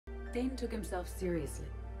Thane took himself seriously,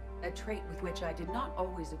 a trait with which I did not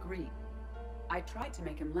always agree. I tried to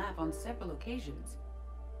make him laugh on several occasions.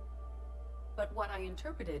 But what I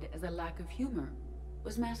interpreted as a lack of humor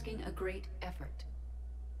was masking a great effort.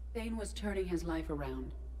 Thane was turning his life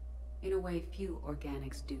around, in a way few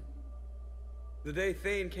organics do. The day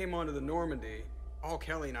Thane came onto the Normandy, all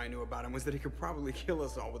Kelly and I knew about him was that he could probably kill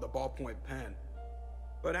us all with a ballpoint pen.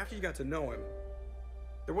 But after you got to know him,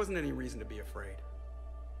 there wasn't any reason to be afraid.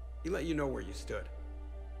 He let you know where you stood.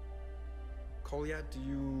 Kolyat, do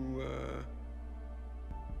you,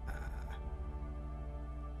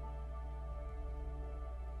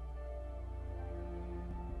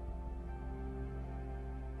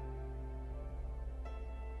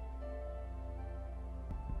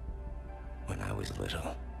 When I was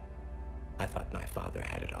little, I thought my father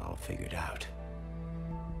had it all figured out.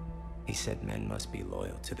 He said men must be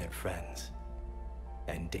loyal to their friends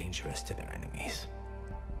and dangerous to their enemies.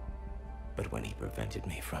 But when he prevented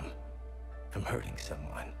me from hurting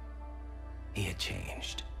someone, he had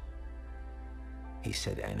changed. He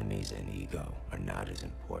said enemies and ego are not as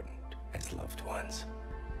important as loved ones.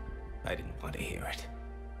 I didn't want to hear it.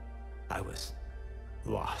 I was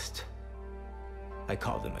lost. I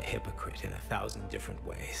called him a hypocrite in 1,000 different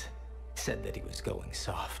ways. Said that he was going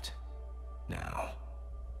soft. Now,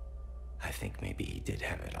 I think maybe he did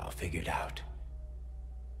have it all figured out.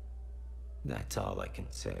 That's all I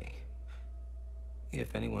can say.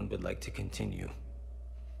 If anyone would like to continue,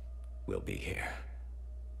 we'll be here.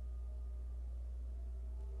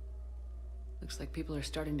 Looks like people are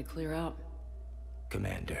starting to clear out.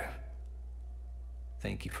 Commander,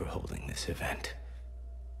 thank you for holding this event.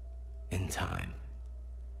 In time,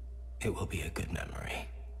 it will be a good memory.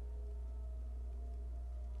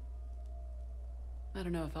 I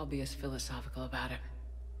don't know if I'll be as philosophical about it.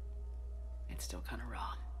 It's still kind of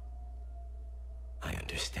raw. I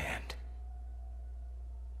understand.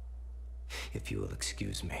 If you will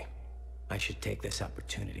excuse me, I should take this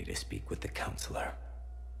opportunity to speak with the counselor.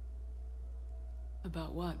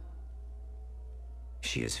 About what?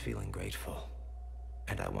 She is feeling grateful,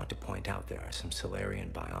 and I want to point out there are some Solarian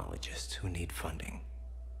biologists who need funding.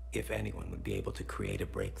 If anyone would be able to create a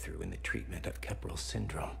breakthrough in the treatment of Keppel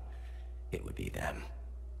syndrome, it would be them.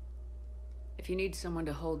 If you need someone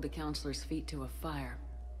to hold the counselor's feet to a fire,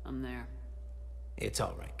 I'm there. It's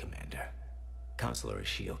all right, Commander. Counselor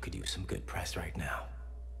Ashiel could use some good press right now.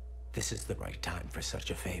 This is the right time for such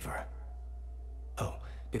a favor. Oh,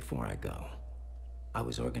 before I go, I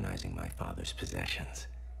was organizing my father's possessions,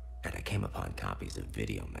 and I came upon copies of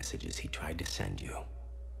video messages he tried to send you.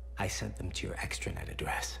 I sent them to your extranet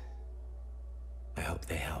address. I hope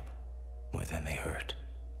they help more than they hurt.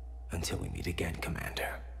 Until we meet again,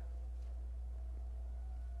 Commander.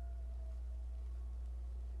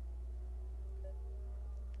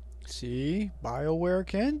 See, BioWare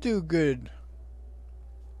can do good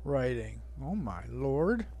writing. Oh my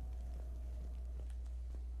lord.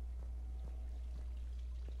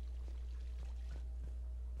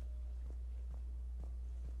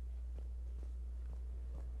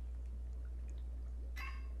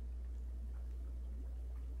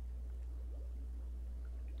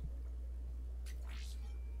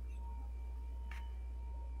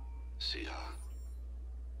 Sia,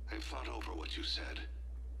 I've thought over what you said,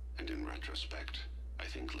 and in retrospect, I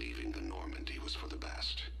think leaving the Normandy was for the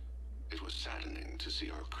best. It was saddening to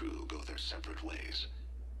see our crew go their separate ways,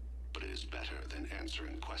 but it is better than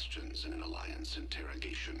answering questions in an Alliance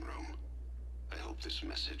interrogation room. I hope this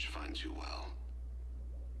message finds you well.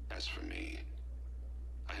 As for me,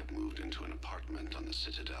 I have moved into an apartment on the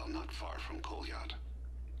Citadel not far from Kolyat.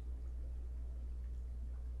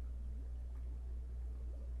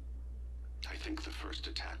 I think the first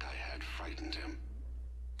attack I had frightened him.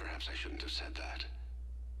 Perhaps I shouldn't have said that.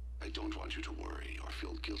 I don't want you to worry or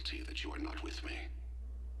feel guilty that you are not with me.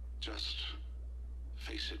 Just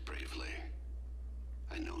face it bravely.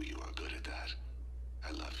 I know you are good at that.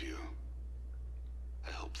 I love you.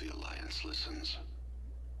 I hope the Alliance listens.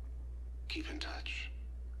 Keep in touch.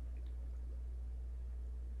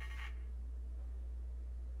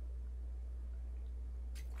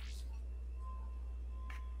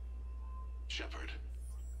 Shepard,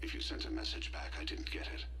 if you sent a message back, I didn't get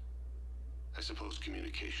it. I suppose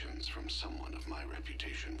communications from someone of my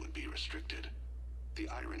reputation would be restricted. The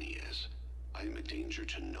irony is, I am a danger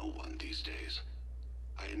to no one these days.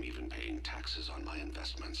 I am even paying taxes on my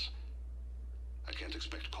investments. I can't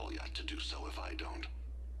expect Kolyat to do so if I don't.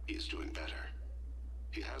 He is doing better.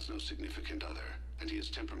 He has no significant other, and he is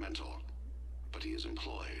temperamental. But he is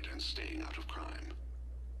employed and staying out of crime.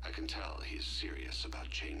 I can tell he is serious about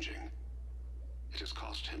changing. It has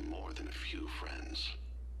cost him more than a few friends.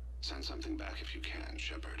 Send something back if you can,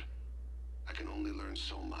 Shepard. I can only learn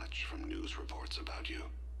so much from news reports about you.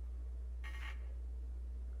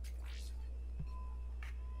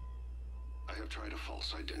 I have tried a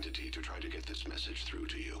false identity to try to get this message through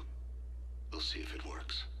to you. We'll see if it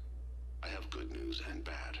works. I have good news and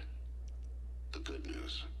bad. The good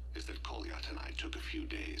news is that Kolyat and I took a few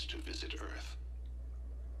days to visit Earth.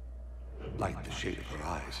 Like the shade of her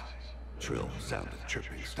eyes, shrill sound of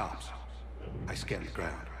chirping stops. I scan the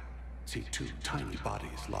ground, see two tiny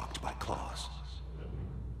bodies locked by claws.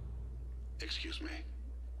 Excuse me.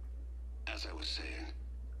 As I was saying,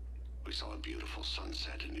 we saw a beautiful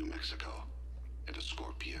sunset in New Mexico, and a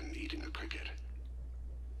scorpion eating a cricket.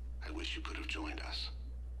 I wish you could have joined us.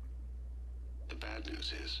 The bad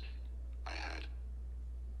news is,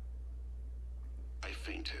 I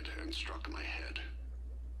fainted and struck my head.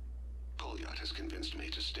 Kolyat has convinced me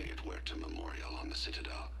to stay at Huerta Memorial on the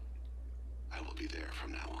Citadel. I will be there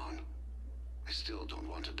from now on. I still don't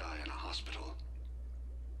want to die in a hospital,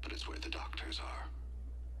 but it's where the doctors are.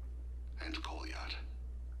 And Kolyat.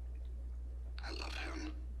 I love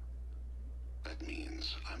him. That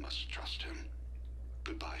means I must trust him.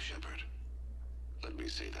 Goodbye, Shepard. Let me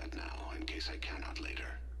say that now, in case I cannot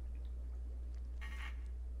later.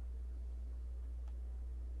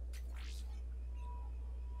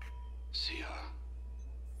 Sia,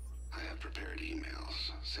 I have prepared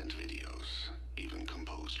emails, sent videos, even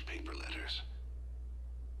composed paper letters.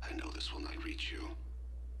 I know this will not reach you,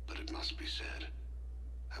 but it must be said.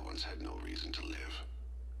 I once had no reason to live.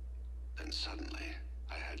 Then suddenly,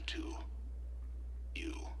 I had two.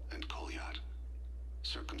 You and Kolyat.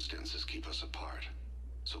 Circumstances keep us apart,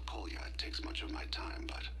 so Kolyat takes much of my time,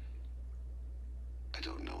 but I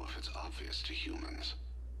don't know if it's obvious to humans.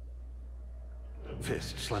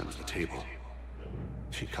 Fist slams the table.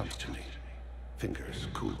 She comes to me, fingers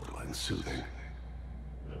cool and soothing.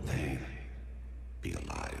 Thane, be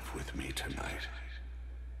alive with me tonight.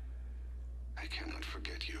 I cannot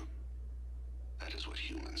forget you. That is what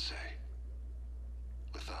humans say.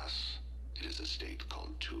 With us, it is a state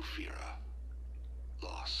called Tufira.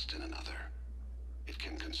 Lost in another. It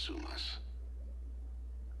can consume us.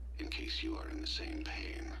 In case you are in the same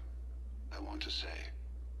pain, I want to say,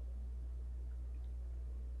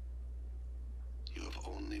 you have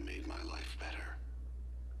only made my life better.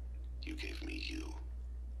 You gave me you,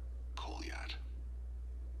 Kolyat.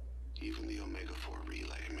 Even the Omega-4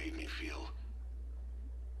 relay made me feel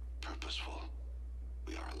purposeful.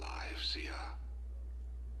 We are alive, Sia.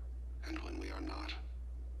 And when we are not,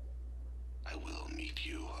 I will meet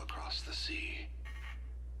you across the sea.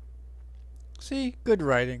 See? Good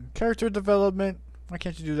writing. Character development. Why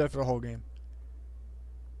can't you do that for the whole game?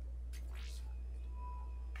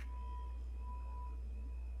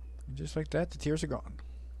 And just like that, the tears are gone.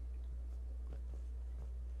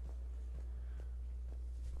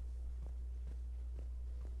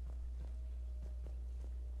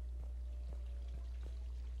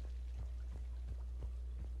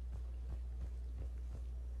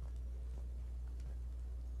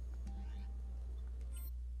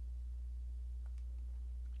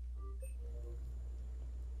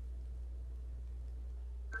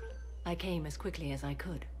 I came as quickly as I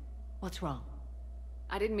could. What's wrong?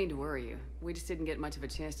 I didn't mean to worry you. We just didn't get much of a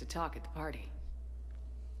chance to talk at the party.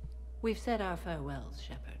 We've said our farewells,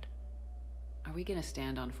 Shepard. Are we gonna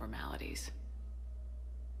stand on formalities?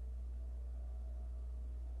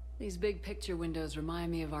 These big picture windows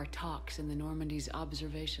remind me of our talks in the Normandy's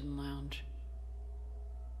observation lounge.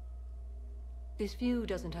 This view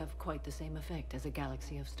doesn't have quite the same effect as a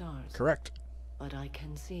galaxy of stars. Correct. But I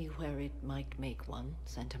can see where it might make one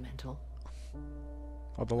sentimental.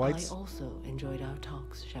 All the lights. I also enjoyed our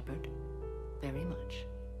talks, Shepard. Very much.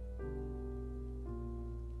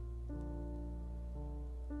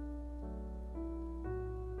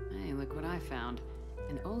 Hey, look what I found.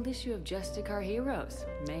 An old issue of Justicar Heroes,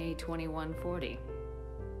 May 2140.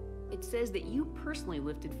 It says that you personally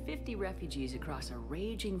lifted 50 refugees across a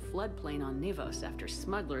raging floodplain on Nivos after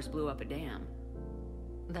smugglers blew up a dam.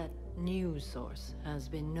 That news source has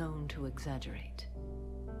been known to exaggerate.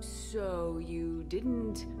 So you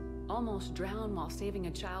didn't almost drown while saving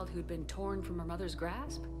a child who'd been torn from her mother's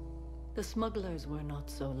grasp? The smugglers were not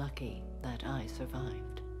so lucky that I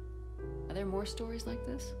survived. Are there more stories like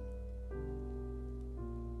this?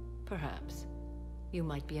 Perhaps. You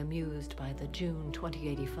might be amused by the June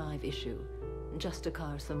 2085 issue,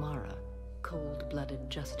 Justicar Samara, Cold-Blooded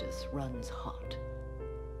Justice Runs Hot.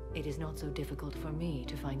 It is not so difficult for me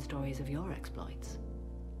to find stories of your exploits.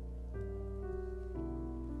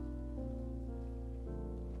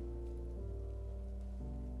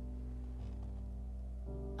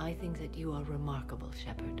 I think that you are remarkable,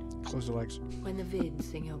 Shepard. Close the legs. When the vids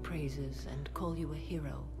sing your praises and call you a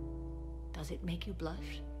hero, does it make you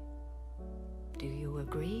blush? Do you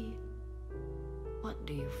agree? What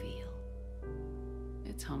do you feel?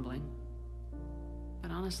 It's humbling. But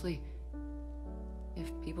honestly,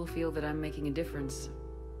 if people feel that I'm making a difference,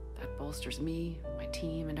 that bolsters me, my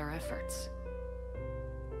team, and our efforts.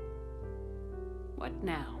 What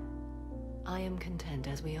now? I am content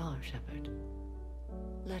as we are, Shepard.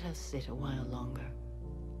 Let us sit a while longer,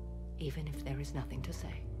 even if there is nothing to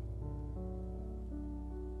say.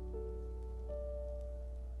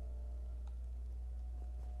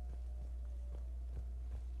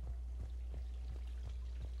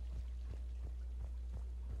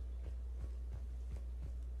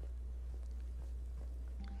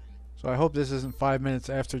 So I hope this isn't 5 minutes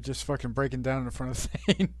after just fucking breaking down in front of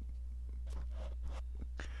Thane.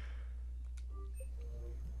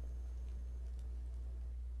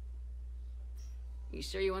 You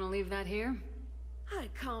sure you want to leave that here? I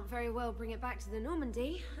can't very well bring it back to the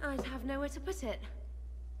Normandy. I'd have nowhere to put it.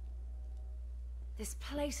 This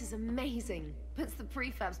place is amazing. Puts the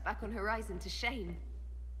prefabs back on Horizon to shame.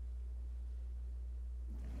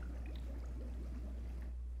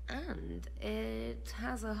 And it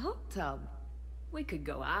has a hot tub. We could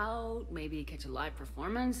go out, maybe catch a live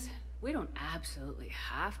performance. We don't absolutely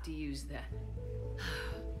have to use the...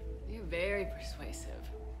 You're very persuasive.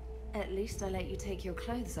 At least I let you take your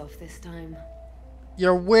clothes off this time.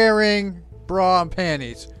 You're wearing bra and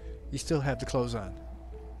panties. You still have the clothes on.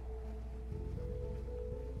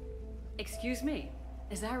 Excuse me.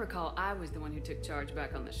 As I recall, I was the one who took charge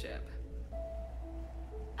back on the ship.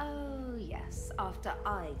 Oh, yes. After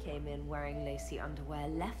I came in wearing lacy underwear,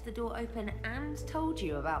 left the door open, and told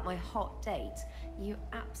you about my hot date, you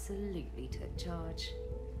absolutely took charge.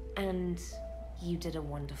 And you did a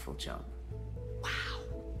wonderful job. Wow.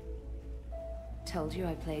 Told you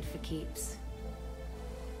I played for keeps.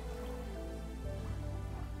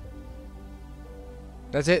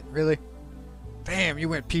 That's it? Really? Damn, you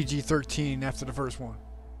went PG-13 after the first one.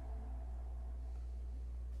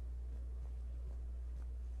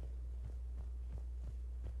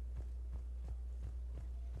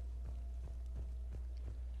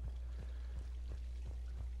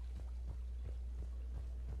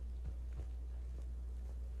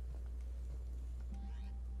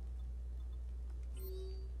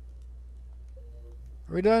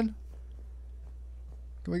 Are we done?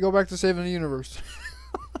 Can we go back to saving the universe?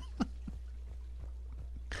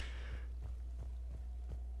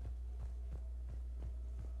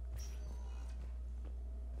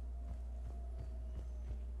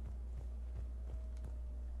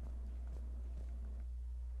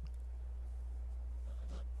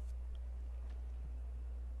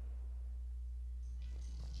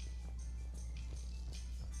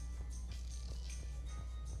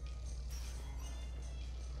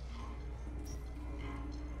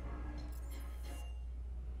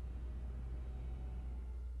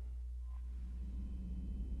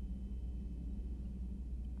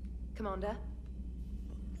 Commander?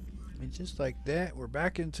 And just like that, we're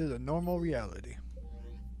back into the normal reality.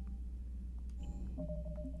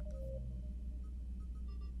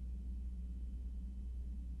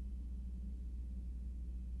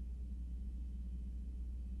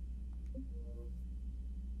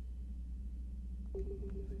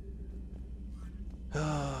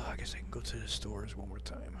 I guess I can go to the stores one more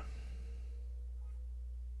time.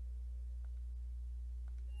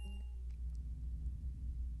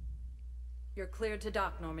 You're cleared to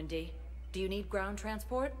dock, Normandy. Do you need ground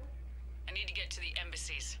transport? I need to get to the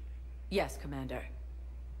embassies. Yes, Commander. Have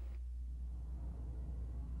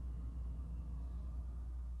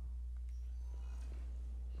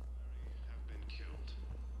been killed.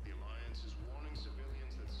 The Alliance is warning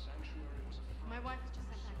civilians that Sanctuary was a fraud. My wife was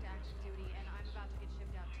just sent back to active duty, and I'm about to get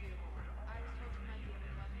shipped out too. I was told she might be in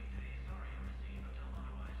the weapons.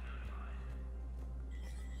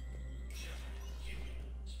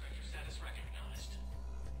 Spectre status recognized.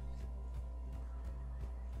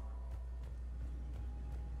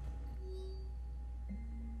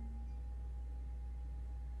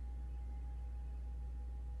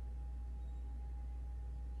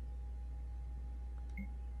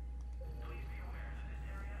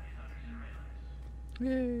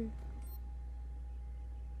 Yay.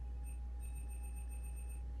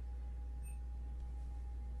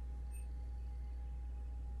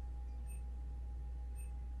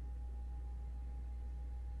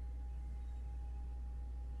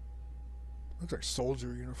 Looks like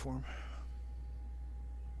soldier uniform.